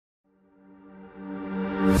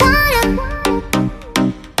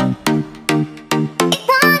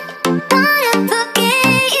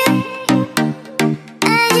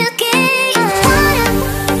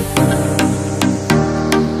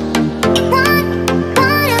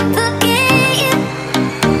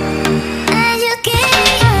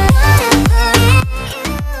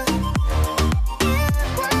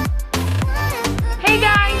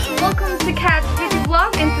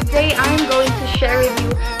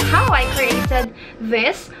how I created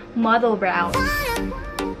this model brows.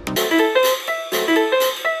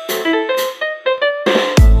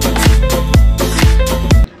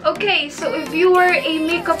 Okay, so if you are a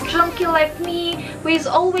makeup junkie like me, who is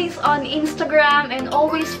always on Instagram and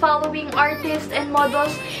always following artists and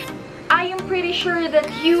models, I am pretty sure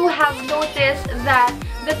that you have noticed that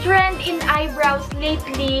the trend in eyebrows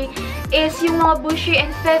lately is yung mga bushy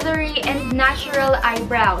and feathery and natural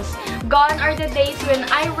eyebrows. Gone are the days when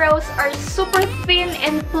eyebrows are super thin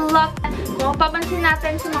and plucked. Kung papansin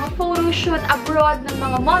natin sa mga photo shoot abroad ng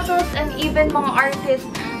mga models and even mga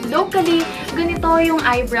artists locally, ganito yung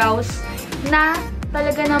eyebrows na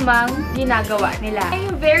talaga namang ginagawa nila. I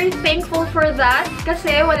am very thankful for that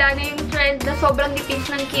kasi wala na yung trend na sobrang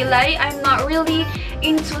nipis ng kilay. I'm not really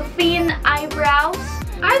into thin eyebrows.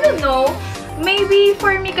 I don't know. Maybe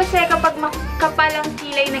for me kasi kapag makapal ang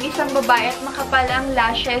kilay ng isang babae at makapal ang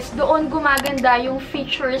lashes, doon gumaganda yung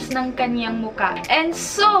features ng kanyang mukha. And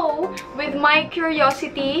so, with my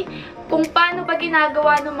curiosity, kung paano ba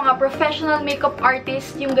ginagawa ng mga professional makeup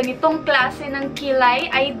artists yung ganitong klase ng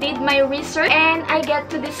kilay, I did my research and I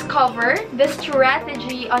get to discover the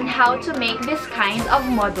strategy on how to make this kind of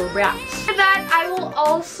model brows. For that, I will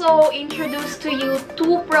also introduce to you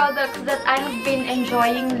two products that I have been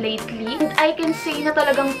enjoying lately. And I can say na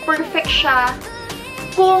talagang perfect siya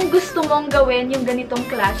kung gusto mong gawin yung ganitong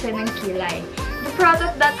klase ng kilay. The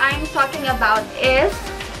product that I'm talking about is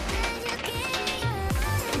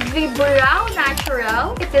the Brow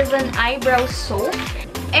Naturelle. It is an eyebrow soap.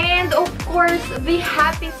 And of course, the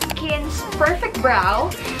Happy Skin's Perfect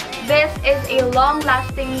Brow. This is a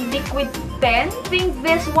long-lasting liquid pen. I think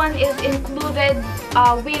this one is included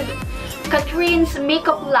with Catherine's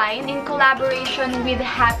makeup line in collaboration with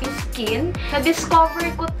Happy Skin. Na-discover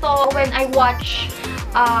ko to when I watched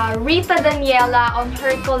Rita Daniela on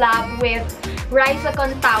her collab with Raisa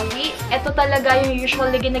Contawi. Ito talaga yung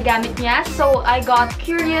usually ginagamit niya. So, I got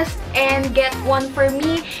curious and get one for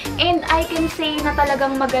me. And I can say na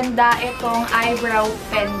talagang maganda itong eyebrow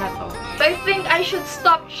pen na to. So, I think I should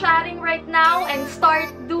stop chatting right now and start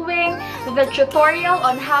doing the tutorial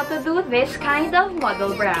on how to do this kind of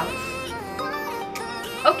model brows.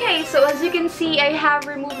 Okay, so as you can see, I have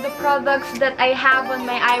removed the products that I have on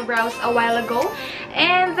my eyebrows a while ago.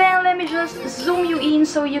 And then, let me just zoom you in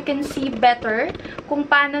so you can see better kung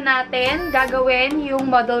paano natin gagawin yung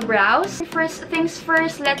model brows. First things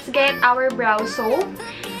first, let's get our brow soap.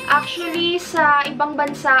 Actually, sa ibang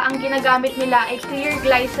bansa, ang ginagamit nila ay clear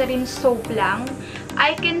glycerin soap lang.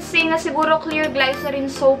 I can say na siguro clear glycerin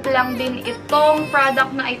soap lang din itong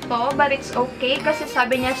product na ito, but it's okay kasi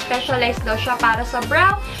sabi niya specialized daw siya para sa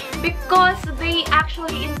brow because they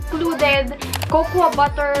actually included cocoa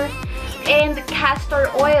butter and castor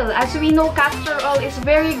oil. As we know, castor oil is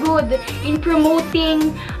very good in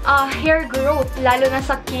promoting hair growth, lalo na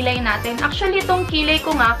sa kilay natin. Actually, itong kilay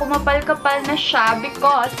ko nga, kumapal-kapal na siya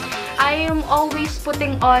because I am always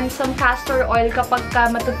putting on some castor oil kapag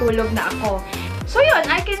matutulog na ako. So yun,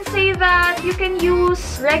 I can say that you can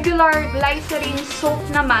use regular glycerin soap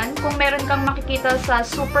naman kung meron kang makikita sa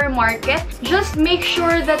supermarket. Just make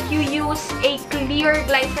sure that you use a clear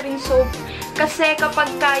glycerin soap kasi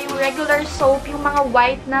kapag yung regular soap, yung mga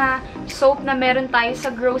white na soap na meron tayo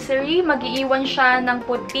sa grocery, mag-iiwan siya ng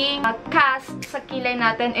puting cast sa kilay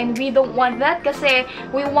natin and we don't want that kasi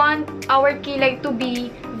we want our kilay to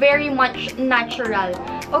be very much natural.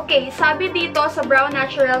 Okay, sabi dito sa Brow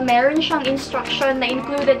Naturelle, meron siyang instruction na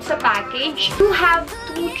included sa package. You have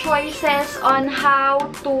two choices on how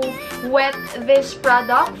to wet this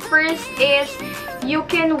product. First is, you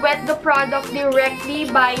can wet the product directly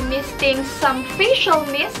by misting some facial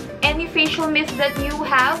mist. Any facial mist that you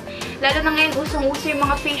have. Lalo na ngayon, usong-uso yung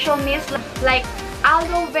mga facial mist like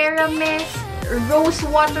aloe vera mist, rose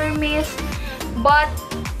water mist. But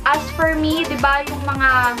as for me, diba, yung mga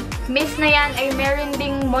mist na yan ay meron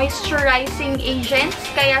ding moisturizing agents.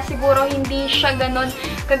 Kaya siguro hindi siya ganon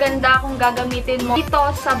kaganda kung gagamitin mo ito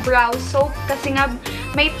sa brow soap. Kasi nga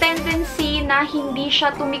may tendency na hindi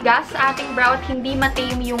siya tumigas sa ating brow at hindi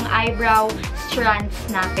matame yung eyebrow strands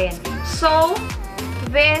natin. So,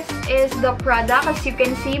 this is the product. As you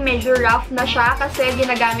can see, medyo rough na siya kasi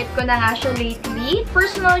ginagamit ko na nga siya lately.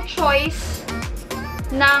 Personal choice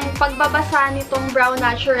ng pagbabasa nitong Brow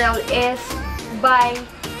Naturelle is by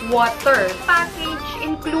water. Package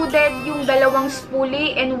included yung dalawang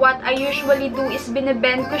spoolie and what I usually do is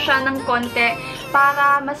binibend ko siya ng konti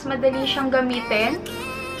para mas madali siyang gamitin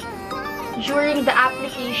during the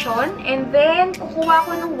application. And then, kukuha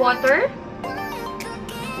ko ng water.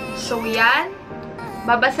 So, yan.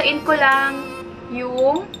 Babasain ko lang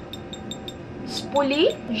yung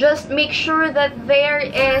spoolie. Just make sure that there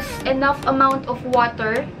is enough amount of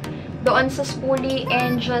water doon sa spoolie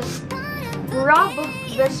and just rub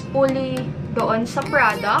the spoolie doon sa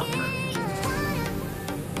product.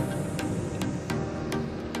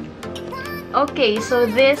 Okay, so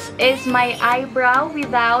this is my eyebrow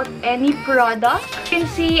without any product. You can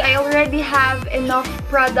see I already have enough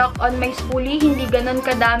product on my spoolie. Hindi ganun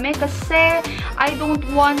kadami kasi I don't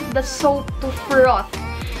want the soap to froth.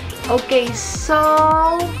 Okay,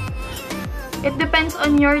 so it depends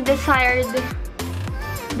on your desired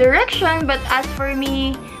direction. But as for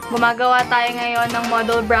me, gumagawa tayo ngayon ng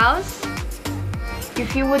model brows.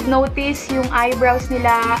 If you would notice, yung eyebrows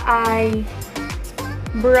nila ay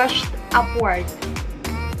brushed upward.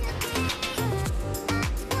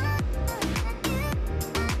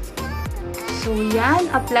 So,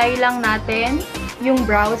 yan. Apply lang natin yung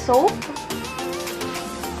brow soap.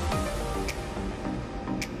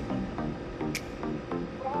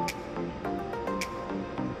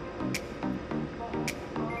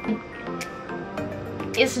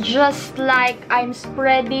 It's just like I'm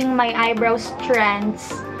spreading my eyebrow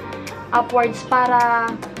strands upwards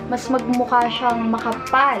para mas magmukha siyang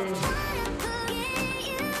makapal.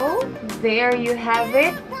 So, there you have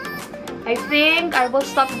it. I think I will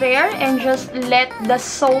stop there and just let the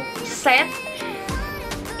soap set.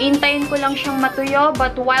 Intayin ko lang siyang matuyo,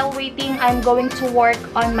 but while waiting, I'm going to work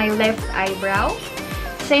on my left eyebrow.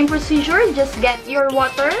 Same procedure, just get your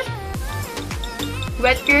water,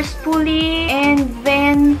 wet your spoolie, and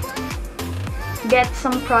then get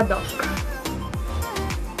some product.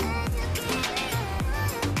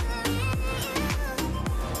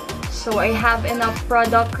 So I have enough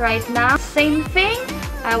product right now. Same thing,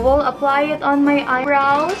 I will apply it on my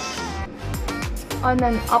eyebrows on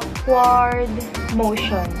an upward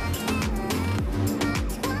motion.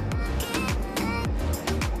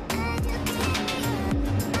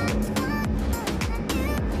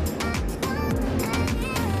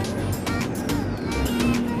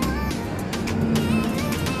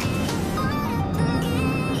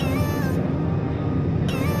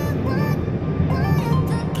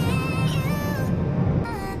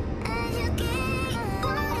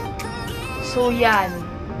 So, yan.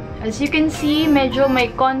 As you can see, medyo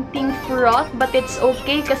may konting froth, but it's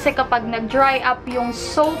okay kasi kapag nag-dry up yung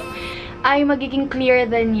soap, ay magiging clear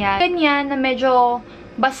din yan. Ganyan na medyo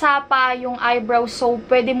basa pa yung eyebrow soap,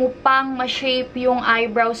 pwede mo pang ma-shape yung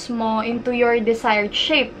eyebrows mo into your desired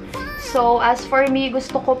shape. So, as for me,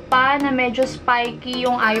 gusto ko pa na medyo spiky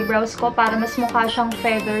yung eyebrows ko para mas mukha siyang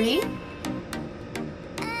feathery.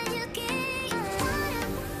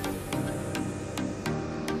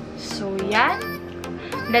 So, yan.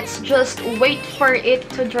 Let's just wait for it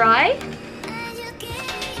to dry.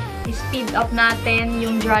 I-speed up natin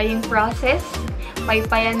yung drying process.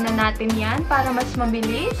 Paypayan na natin yan para mas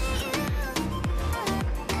mabilis.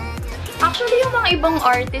 Actually, yung mga ibang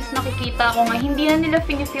artist, nakikita ko nga, hindi na nila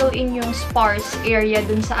fini-fill in yung sparse area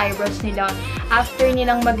dun sa eyebrows nila after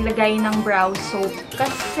nilang maglagay ng brow soap.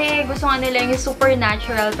 Kasi gusto nga nila yung super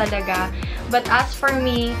natural talaga. But as for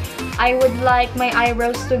me, I would like my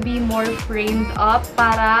eyebrows to be more framed up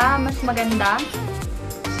para mas maganda.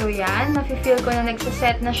 So, yan. Nafe-feel ko na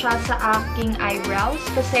nagsaset na siya sa aking eyebrows.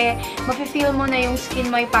 Kasi, mafe-feel mo na yung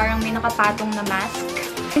skin mo ay parang may nakapatong na mask.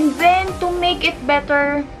 And then, to make it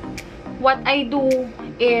better, what I do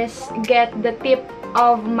is get the tip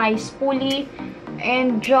of my spoolie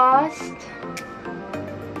and just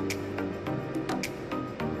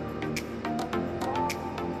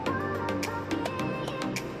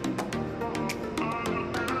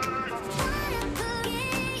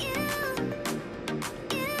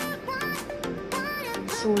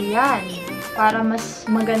so, yan. Para mas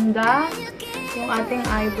maganda yung ating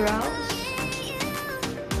eyebrows.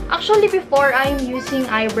 Actually, before, I'm using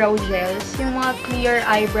eyebrow gels. Yung mga clear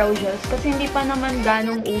eyebrow gels. Kasi hindi pa naman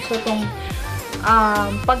ganong uso tong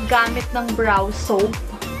paggamit ng brow soap.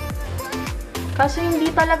 Kasi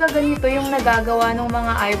hindi talaga ganito yung nagagawa ng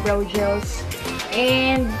mga eyebrow gels.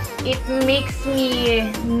 And it makes me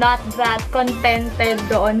not that contented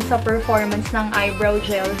doon sa performance ng eyebrow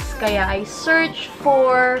gels. Kaya I search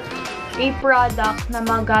for a product na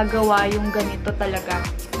magagawa yung ganito talaga.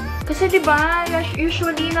 Kasi diba,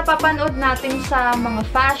 usually napapanood natin sa mga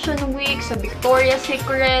fashion week, sa Victoria's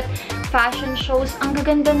Secret, fashion shows, ang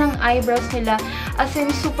gaganda ng eyebrows nila. As in,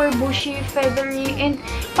 super bushy, feathery, and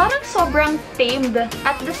parang sobrang tamed.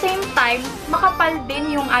 At the same time, makapal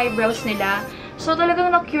din yung eyebrows nila. So,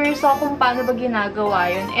 talagang na-curious ako kung paano ba ginagawa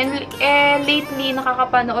yun. And lately,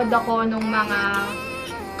 nakakapanood ako ng mga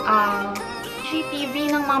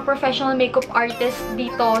GTV ng mga professional makeup artists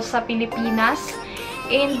dito sa Pilipinas.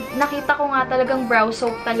 And nakita ko nga talagang brow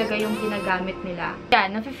soap talaga yung ginagamit nila.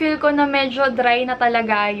 Yan, nafe-feel ko na medyo dry na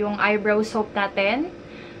talaga yung eyebrow soap natin.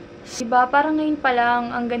 Diba? Parang ngayon pa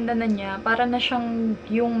lang, ang ganda na niya. Para na siyang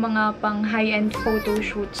yung mga pang high-end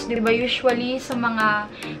photoshoots. Diba? Usually, sa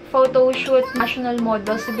mga photoshoot, national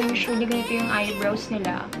models, diba usually ganito yung eyebrows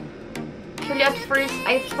nila. Actually, at first,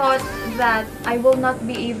 I thought that I will not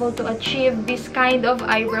be able to achieve this kind of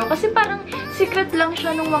eyebrow. Kasi parang secret lang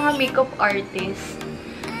siya ng mga makeup artists.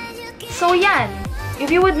 So, yan. If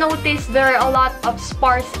you would notice, there are a lot of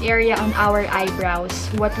sparse area on our eyebrows.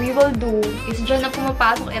 What we will do is dyan na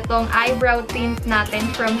pumapasok itong eyebrow tint natin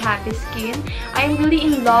from Happy Skin. I'm really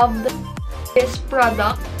in love with this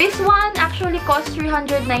product. This one actually costs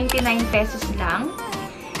 399 pesos lang.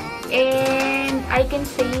 And I can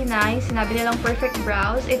say na, yung sinabi nilang perfect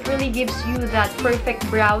brows, it really gives you that perfect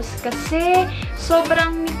brows kasi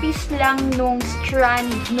sobrang nipis lang nung strand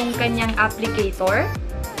nung kanyang applicator.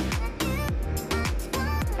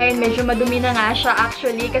 Ayun, medyo madumi na nga siya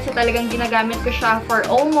actually kasi talagang ginagamit ko siya for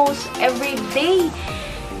almost every day.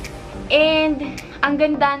 And ang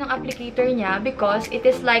ganda ng applicator niya because it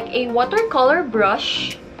is like a watercolor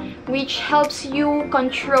brush which helps you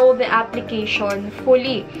control the application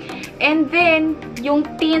fully. And then, yung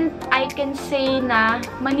tint, I can say na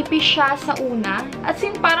manipis siya sa una. As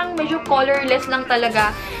in, parang medyo colorless lang talaga.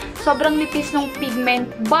 Sobrang nipis ng pigment.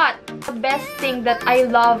 But, the best thing that I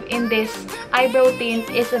love in this eyebrow tint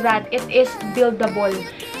is that it is buildable.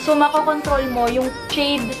 So, makokontrol mo yung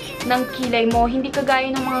shade ng kilay mo. Hindi kagaya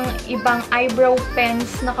ng mga ibang eyebrow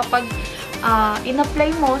pens na kapag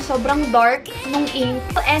in-apply mo, sobrang dark nung ink.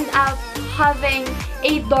 To end up having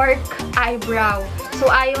a dark eyebrow. So,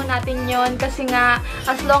 ayaw natin yon kasi nga,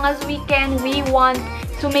 as long as we can, we want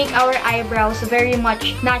to make our eyebrows very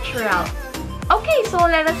much natural. Okay, so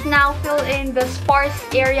let us now fill in the sparse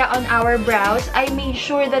area on our brows. I made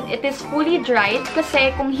sure that it is fully dried kasi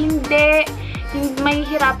kung hindi, may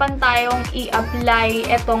hirapan tayong i-apply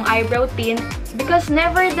itong eyebrow tint because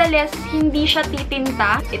nevertheless, hindi siya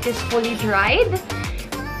titinta. It is fully dried.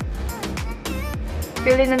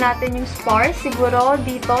 Fill in na natin yung sparse siguro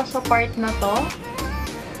dito sa part na to.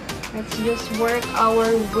 Let's just work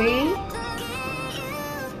our way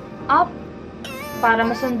up para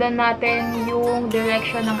masundan natin yung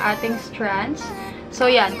direction ng ating strands. So,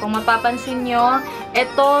 yan. Kung mapapansin nyo,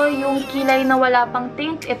 ito yung kilay na wala pang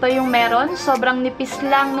tint. Ito yung meron. Sobrang nipis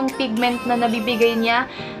lang ng pigment na nabibigay niya.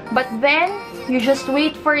 But then, you just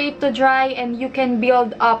wait for it to dry and you can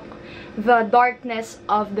build up the darkness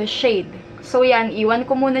of the shade. So, yan. Iwan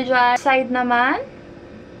ko muna dyan. Side naman.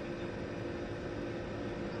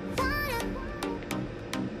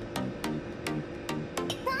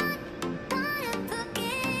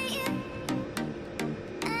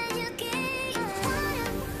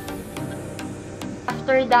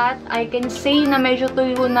 After that, I can say na medyo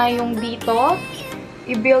tuyo na yung dito.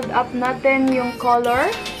 I-build up natin yung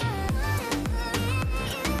color.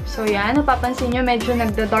 So, yan. Napapansin nyo, medyo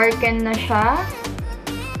nagda-darken na siya.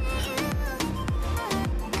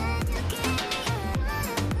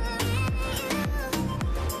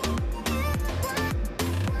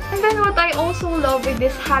 And then, what I also love with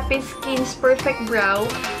this Happy Skin's Perfect Brow,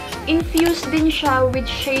 infused din siya with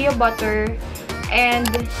shea butter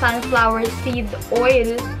and sunflower seed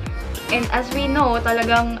oil. And as we know,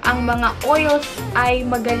 talagang ang mga oils ay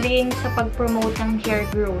magaling sa pag-promote ng hair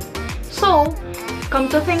growth. So,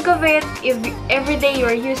 come to think of it, if every day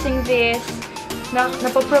you're using this,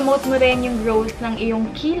 napopromote mo rin yung growth ng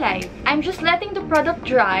iyong kilay. I'm just letting the product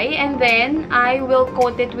dry and then I will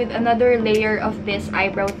coat it with another layer of this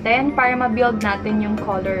eyebrow tint para ma-build natin yung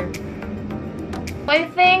color. So,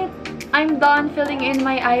 I think I'm done filling in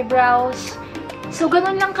my eyebrows. So,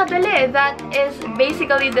 ganun lang kadali. That is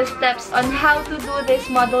basically the steps on how to do this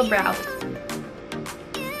model brow.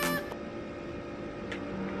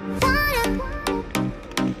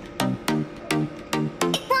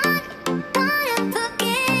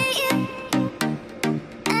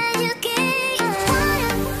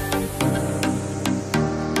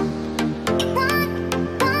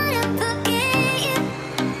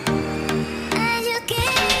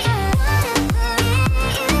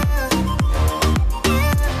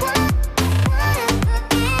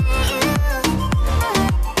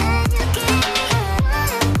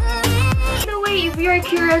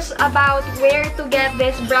 Curious about where to get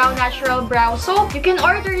this brow natural brow soap, you can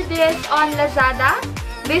order this on Lazada.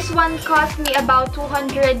 This one cost me about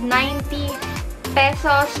 290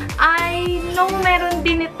 pesos. I know meron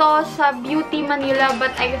din ito sa Beauty Manila,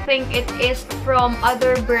 but I think it is from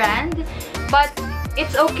other brand. But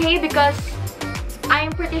it's okay because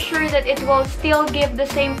I'm pretty sure that it will still give the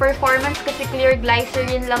same performance kasi clear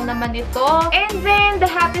glycerin lang naman ito. And then, the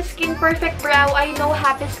Happy Skin Perfect Brow. I know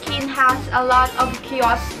Happy Skin has a lot of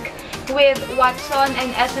kiosk with Watson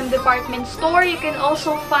and SM department store. You can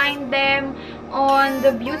also find them on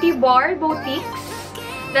the Beauty Bar boutiques.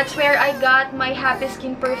 That's where I got my Happy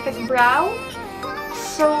Skin Perfect Brow.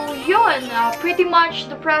 So, yun. Pretty much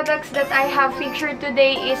the products that I have featured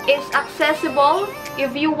today is accessible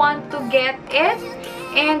if you want to get it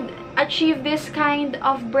and achieve this kind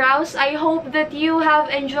of brows. I hope that you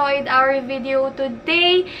have enjoyed our video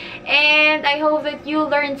today, and I hope that you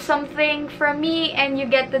learned something from me and you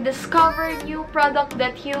get to discover new product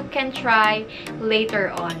that you can try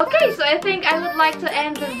later on. Okay, so I think I would like to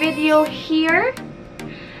end the video here.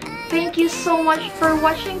 Thank you so much for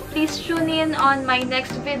watching. Please tune in on my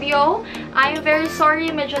next video. I'm very sorry,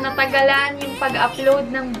 medyo natagalan yung pag-upload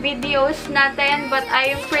ng videos natin, but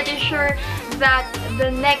I am pretty sure that the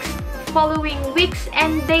next following weeks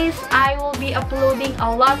and days, I will be uploading a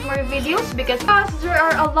lot more videos because there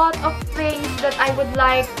are a lot of things that I would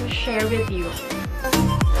like to share with you.